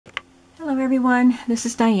Hello everyone, this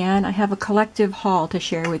is Diane. I have a collective haul to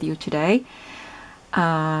share with you today.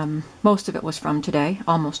 Most of it was from today.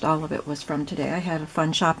 Almost all of it was from today. I had a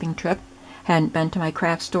fun shopping trip. Hadn't been to my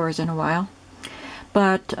craft stores in a while.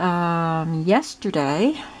 But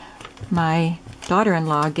yesterday, my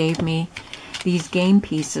daughter-in-law gave me these game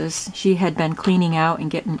pieces. She had been cleaning out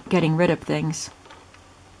and getting rid of things.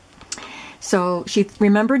 So she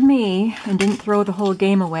remembered me and didn't throw the whole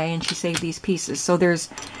game away, and she saved these pieces. So there's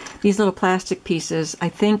these little plastic pieces.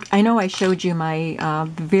 I know I showed you my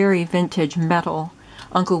very vintage metal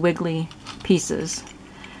Uncle Wiggily pieces.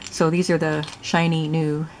 So these are the shiny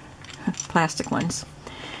new plastic ones.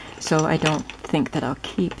 So I don't think that I'll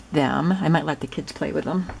keep them. I might let the kids play with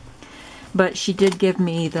them. But she did give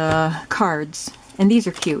me the cards, and these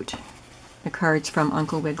are cute. The cards from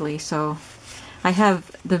Uncle Wiggily. So I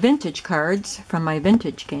have the vintage cards from my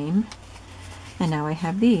vintage game, and now I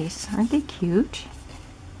have these. Aren't they cute?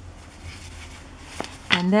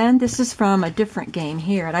 And then this is from a different game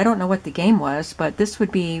here, and I don't know what the game was, but this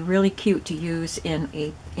would be really cute to use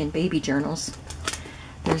in baby journals.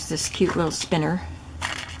 There's this cute little spinner,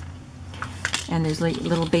 and there's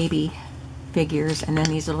little baby figures, and then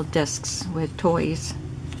these little discs with toys.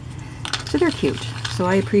 So they're cute. So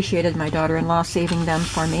I appreciated my daughter-in-law saving them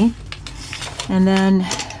for me. And then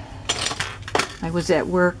I was at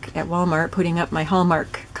work at Walmart putting up my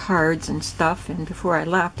Hallmark cards and stuff, and before I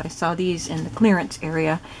left I saw these in the clearance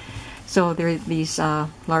area. So there are these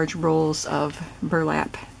large rolls of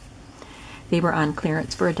burlap. They were on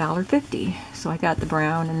clearance for $1.50. So I got the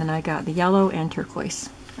brown, and then I got the yellow and turquoise.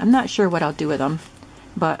 I'm not sure what I'll do with them,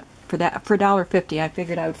 but for $1.50 I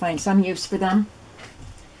figured I would find some use for them.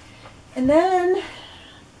 And then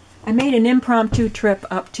I made an impromptu trip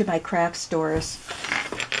up to my craft stores,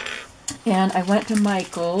 and I went to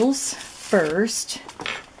Michael's first,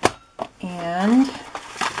 and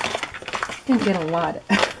didn't get a lot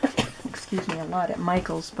excuse me, a lot at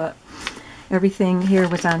Michael's, but everything here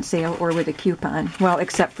was on sale or with a coupon. Well,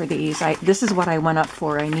 except for these. This is what I went up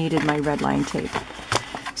for. I needed my red line tape.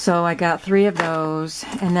 So I got 3 of those,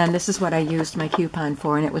 and then this is what I used my coupon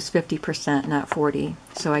for, and it was 50%, not 40.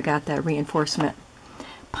 So I got that reinforcement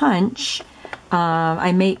punch.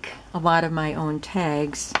 I make a lot of my own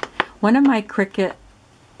tags. One of my Cricut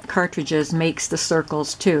cartridges makes the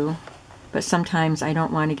circles too, but sometimes I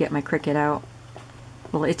don't want to get my Cricut out.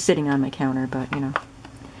 Well, it's sitting on my counter, but you know,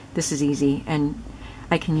 this is easy, and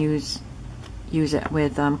I can use it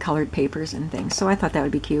with colored papers and things. So I thought that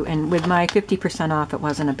would be cute, and with my 50% off, it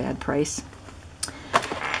wasn't a bad price.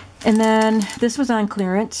 And then this was on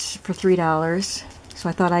clearance for $3, so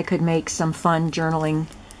I thought I could make some fun journaling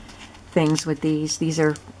things with these. These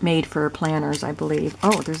are made for planners, I believe.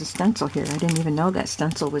 Oh, there's a stencil here. I didn't even know that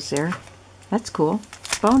stencil was there. That's cool.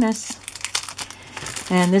 Bonus.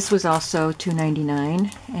 And this was also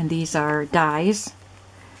 $2.99, and these are dies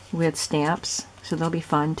with stamps, so they'll be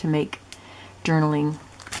fun to make journaling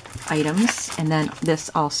items. And then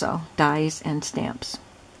this also, dies and stamps.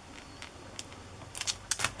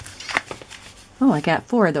 Oh, I got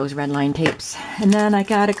 4 of those red line tapes. And then I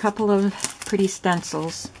got a couple of pretty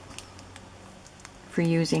stencils for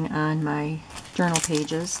using on my journal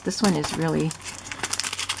pages. This one is really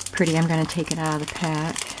pretty. I'm going to take it out of the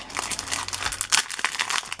pack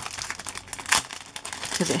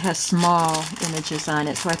because it has small images on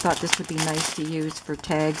it, so I thought this would be nice to use for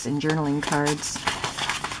tags and journaling cards.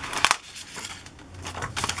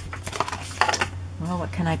 Well,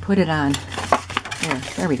 what can I put it on?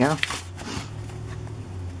 There we go.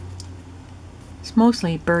 It's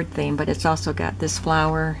mostly bird theme, but it's also got this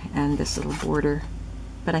flower and this little border.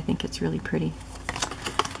 But I think it's really pretty.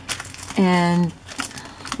 And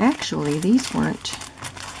actually, these weren't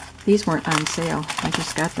on sale. I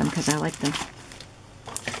just got them because I like them.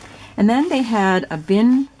 And then they had a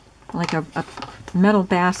bin, like a metal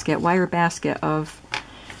basket, wire basket of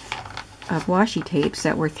washi tapes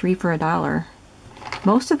that were 3 for $1.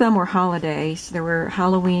 Most of them were holidays. There were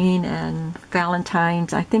Halloween and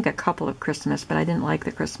Valentine's. I think a couple of Christmas, but I didn't like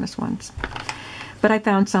the Christmas ones. But I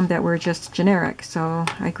found some that were just generic, so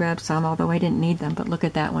I grabbed some, although I didn't need them. But look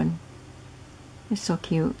at that one. It's so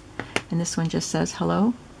cute. And this one just says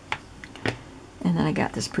hello. And then I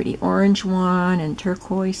got this pretty orange one, and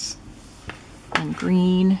turquoise, and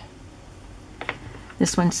green.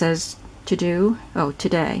 This one says to do. Oh,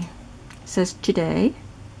 today. It says today.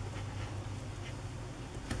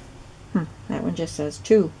 That one just says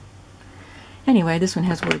to. Anyway, this one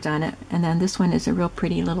has words on it. And then this one is a real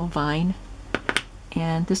pretty little vine.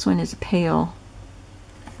 And this one is a pale.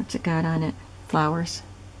 What's it got on it? Flowers.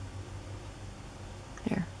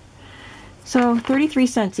 There. So 33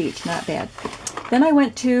 cents each, not bad. Then I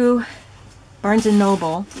went to Barnes &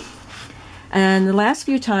 Noble. And the last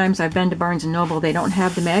few times I've been to Barnes & Noble, they don't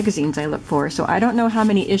have the magazines I look for, so I don't know how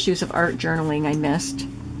many issues of art journaling I missed.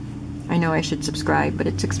 I know I should subscribe, but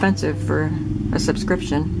it's expensive for a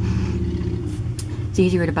subscription. It's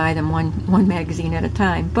easier to buy them one magazine at a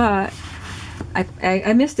time, but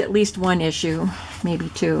I missed at least one issue, maybe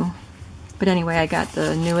two. But anyway, I got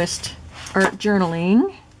the newest art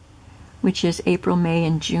journaling, which is April, May,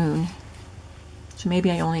 and June. So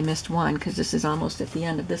maybe I only missed one because this is almost at the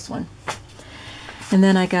end of this one. And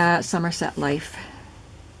then I got Somerset Life.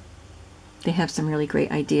 They have some really great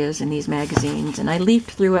ideas in these magazines, and I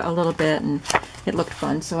leafed through it a little bit and it looked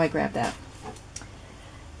fun, so I grabbed that.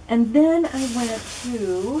 And then I went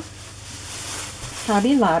to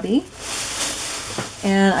Hobby Lobby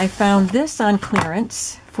and I found this on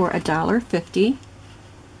clearance for $1.50.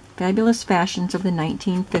 Fabulous Fashions of the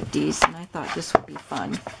 1950s, and I thought this would be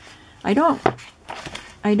fun. I don't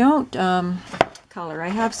color. I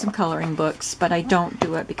have some coloring books, but I don't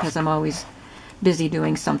do it because I'm always busy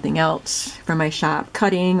doing something else for my shop,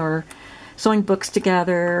 cutting or sewing books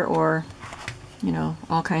together, or you know,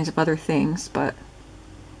 all kinds of other things. But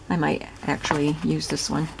I might actually use this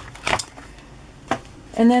one.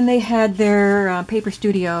 And then they had their Paper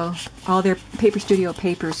Studio, all their Paper Studio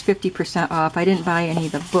papers 50% off. I didn't buy any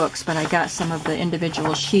of the books, but I got some of the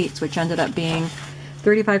individual sheets, which ended up being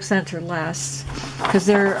 35 cents or less, because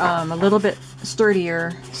they're a little bit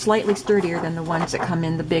sturdier, slightly sturdier than the ones that come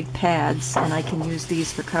in the big pads, and I can use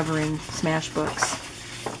these for covering smash books.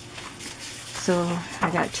 So I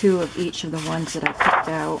got two of each of the ones that I picked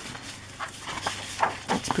out.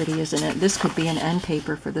 That's pretty, isn't it? This could be an end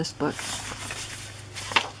paper for this book.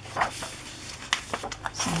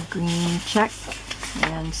 Some green check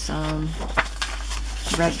and some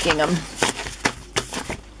red gingham.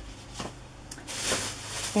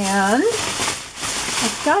 And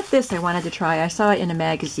I've got this I wanted to try. I saw it in a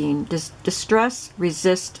magazine. Distress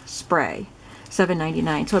Resist Spray,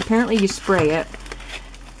 $7.99. So apparently you spray it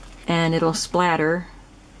and it'll splatter,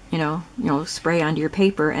 you know, spray onto your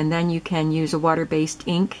paper, and then you can use a water-based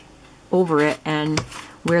ink over it, and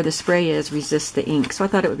where the spray is resists the ink. So I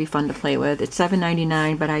thought it would be fun to play with. It's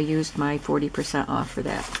 $7.99, but I used my 40% off for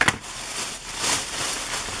that.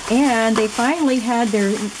 And they finally had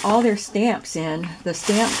all their stamps in. The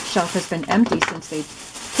stamp shelf has been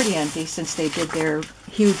pretty empty since they did their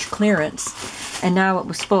huge clearance, and now it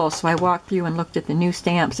was full. So I walked through and looked at the new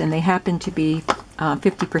stamps, and they happened to be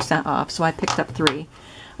 50% off. So I picked up 3.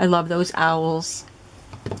 I love those owls.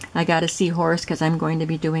 I got a seahorse because I'm going to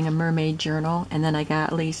be doing a mermaid journal, and then I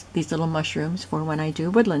got at least these little mushrooms for when I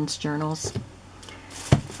do woodlands journals.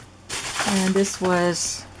 And this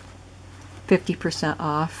was 50%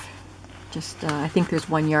 off. Just I think there's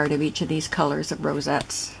 1 yard of each of these colors of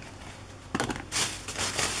rosettes.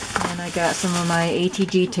 And I got some of my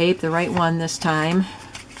ATG tape, the right one this time.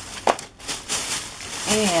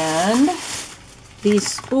 And these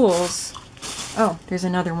spools. Oh, there's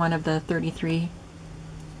another one of the 33.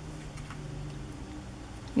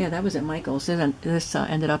 Yeah, that was at Michael's. This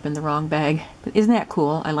ended up in the wrong bag. But isn't that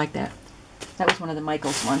cool? I like that. That was one of the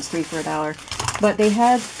Michael's ones, 3 for $1. But they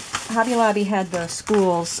had, Hobby Lobby had the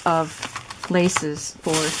spools of laces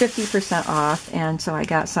for 50% off, and so I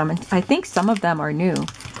got some. And I think some of them are new.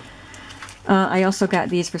 I also got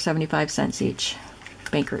these for 75 cents each.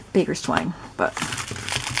 Baker's twine. But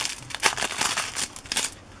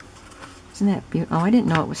isn't that beautiful? Oh, I didn't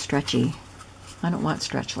know it was stretchy. I don't want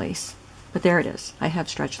stretch lace. But there it is. I have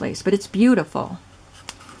stretch lace, but it's beautiful.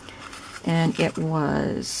 And it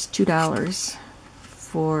was $2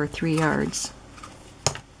 for 3 yards.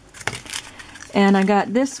 And I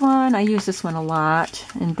got this one. I use this one a lot.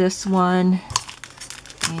 And this one.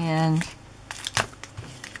 And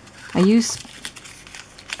I use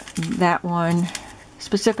that one.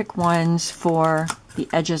 Specific ones for the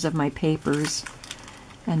edges of my papers.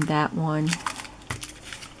 And that one.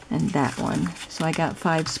 And that one. So I got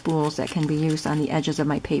 5 spools that can be used on the edges of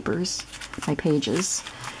my papers, my pages,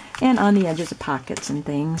 and on the edges of pockets and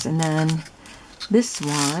things. And then this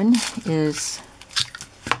one is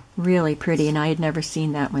really pretty, and I had never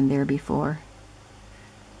seen that one there before.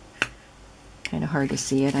 Kind of hard to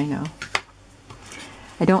see it, I know.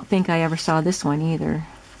 I don't think I ever saw this one either.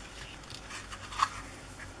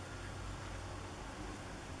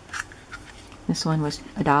 This one was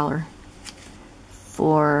 $1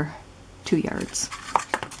 for 2 yards.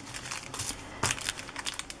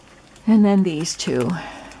 And then these two.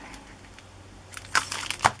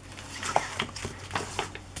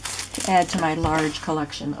 To add to my large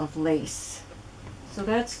collection of lace. So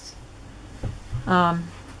that's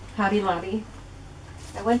Hobby Lobby.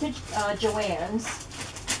 I went to Joanns.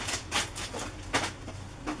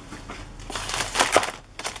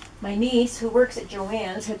 My niece, who works at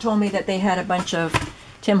Joanns, had told me that they had a bunch of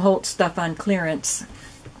Tim Holtz stuff on clearance,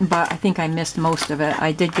 but I think I missed most of it.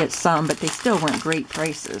 I did get some, but they still weren't great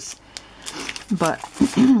prices. But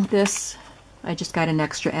this, I just got an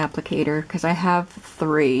extra applicator because I have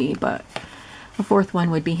 3, but a 4th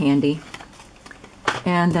one would be handy.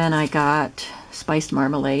 And then I got spiced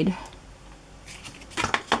marmalade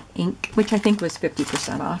ink, which I think was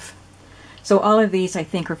 50% off. So all of these I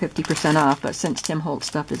think are 50% off, but since Tim Holtz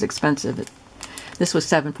stuff is expensive, this was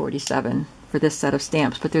 $7.47 for this set of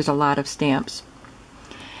stamps, but there's a lot of stamps.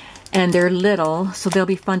 And they're little, so they'll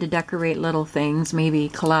be fun to decorate little things, maybe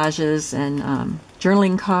collages and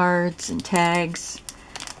journaling cards and tags.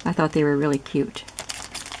 I thought they were really cute.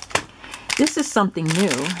 This is something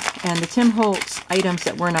new, and the Tim Holtz items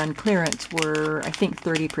that weren't on clearance were, I think,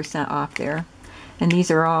 30% off there. And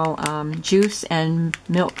these are all juice and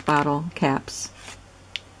milk bottle caps.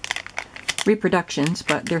 Reproductions,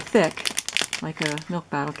 but they're thick, like a milk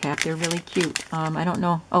bottle cap. They're really cute. I don't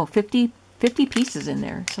know. Oh, 50 pieces in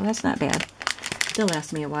there, so that's not bad. They'll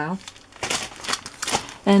last me a while.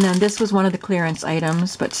 And then this was one of the clearance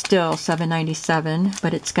items, but still $7.97.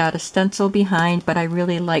 But it's got a stencil behind, but I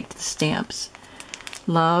really liked the stamps.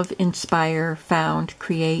 Love, inspire, found,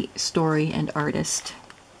 create, story, and artist.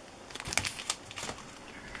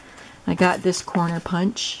 I got this corner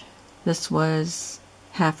punch. This was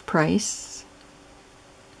half price.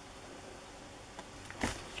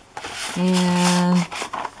 And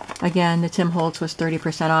again, the Tim Holtz was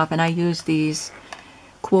 30% off, and I use these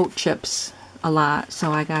quote chips a lot,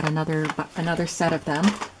 so I got another set of them.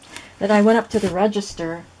 Then I went up to the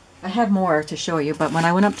register. I have more to show you, but when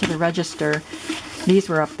I went up to the register, these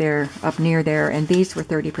were up near there, and these were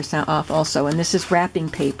 30% off also. And this is wrapping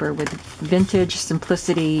paper with vintage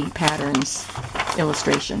simplicity patterns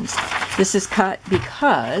illustrations. This is cut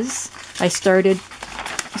because I started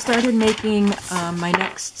making my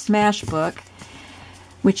next smash book,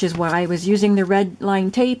 which is why I was using the red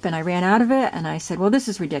line tape, and I ran out of it, and I said, well, this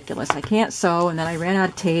is ridiculous. I can't sew, and then I ran out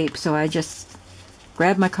of tape, so I just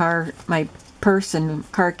grabbed my purse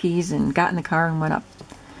and car keys and got in the car and went up.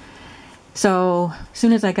 So as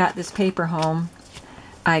soon as I got this paper home,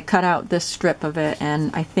 I cut out this strip of it,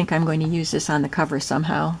 and I think I'm going to use this on the cover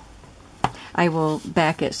somehow. I will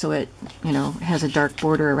back it so it, has a dark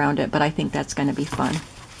border around it, but I think that's going to be fun.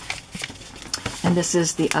 And this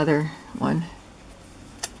is the other one.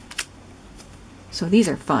 So these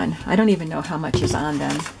are fun. I don't even know how much is on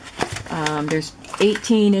them. There's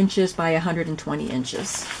 18 inches by 120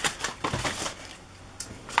 inches.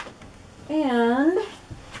 And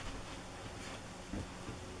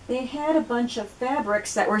they had a bunch of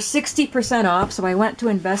fabrics that were 60% off, so I went to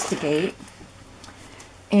investigate.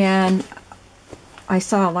 And I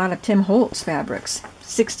saw a lot of Tim Holtz fabrics,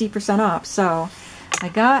 60% off. So I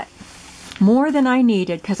got more than I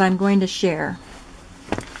needed because I'm going to share.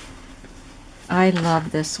 I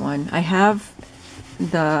love this one. I have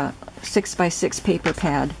the 6x6 paper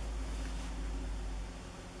pad.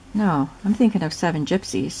 No, I'm thinking of 7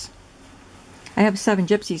 Gypsies. I have 7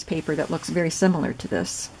 Gypsies paper that looks very similar to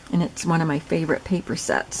this, and it's one of my favorite paper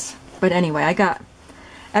sets. But anyway, I got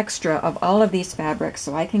extra of all of these fabrics,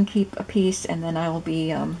 so I can keep a piece, and then I will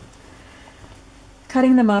be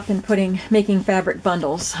cutting them up and making fabric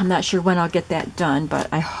bundles. I'm not sure when I'll get that done, but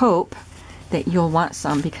I hope that you'll want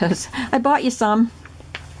some because I bought you some.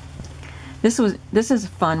 This is a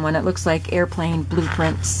fun one. It looks like airplane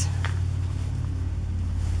blueprints.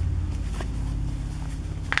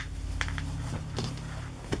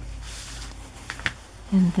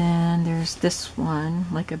 And then there's this one,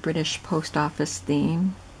 like a British post office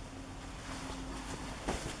theme.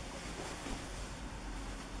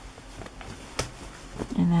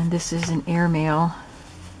 And then this is an airmail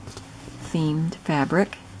themed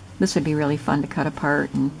fabric. This would be really fun to cut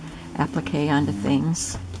apart and applique onto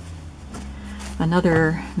things.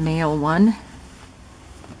 Another mail one.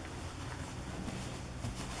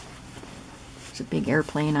 There's a big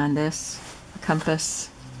airplane on this. A compass.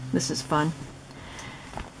 This is fun.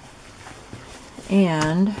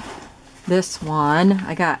 And this one,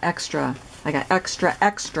 I got extra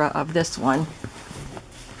of this one.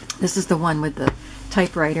 This is the one with the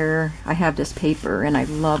typewriter. I have this paper and I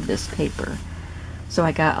love this paper. So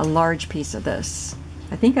I got a large piece of this.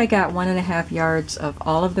 I think I got 1.5 yards of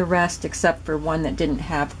all of the rest except for one that didn't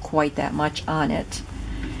have quite that much on it.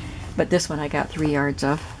 But this one I got 3 yards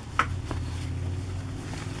of.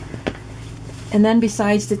 And then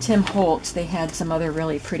besides the Tim Holtz, they had some other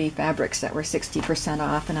really pretty fabrics that were 60%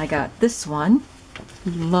 off, and I got this one.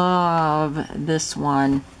 Love this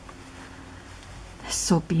one. It's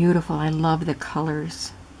so beautiful. I love the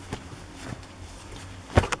colors.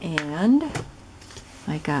 And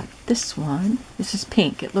I got this one. This is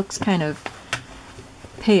pink. It looks kind of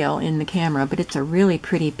pale in the camera, but it's a really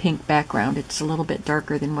pretty pink background. It's a little bit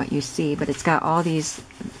darker than what you see, but it's got all these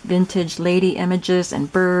vintage lady images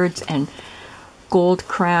and birds and gold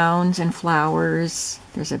crowns and flowers.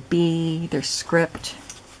 There's a bee, there's script.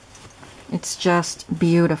 It's just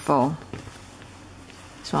beautiful.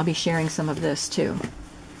 So I'll be sharing some of this too.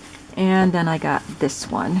 And then I got this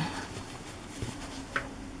one.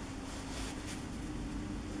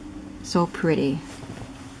 So pretty.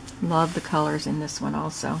 Love the colors in this one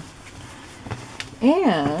also.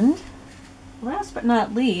 And last but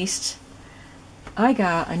not least, I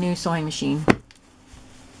got a new sewing machine.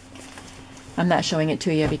 I'm not showing it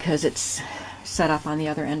to you because it's set up on the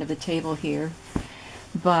other end of the table here.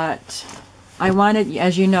 But I wanted,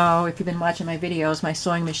 as you know, if you've been watching my videos, my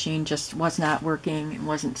sewing machine just was not working and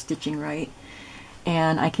wasn't stitching right.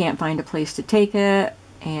 And I can't find a place to take it.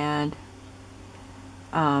 And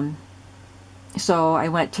so I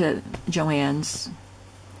went to Joanns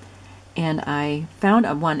and I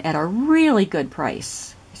found one at a really good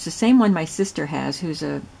price. It's the same one my sister has, who's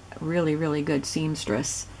a really, really good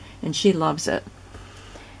seamstress, and she loves it.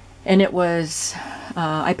 And it was,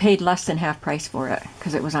 I paid less than half price for it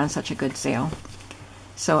because it was on such a good sale.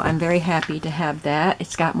 So I'm very happy to have that.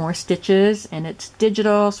 It's got more stitches and it's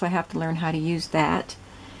digital, so I have to learn how to use that.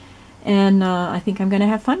 And I think I'm going to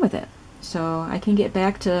have fun with it. So I can get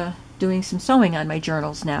back to doing some sewing on my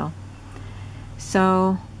journals now.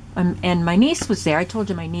 So, and my niece was there. I told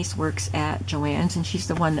you my niece works at Joanns, and she's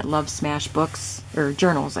the one that loves smash books, or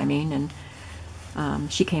journals, I mean,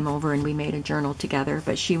 and she came over and we made a journal together,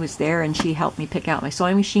 but she was there and she helped me pick out my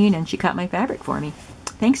sewing machine and she cut my fabric for me.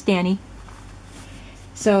 Thanks, Danny.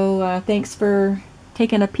 So thanks for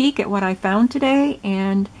taking a peek at what I found today,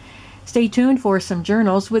 and stay tuned for some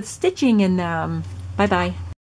journals with stitching in them. Bye-bye.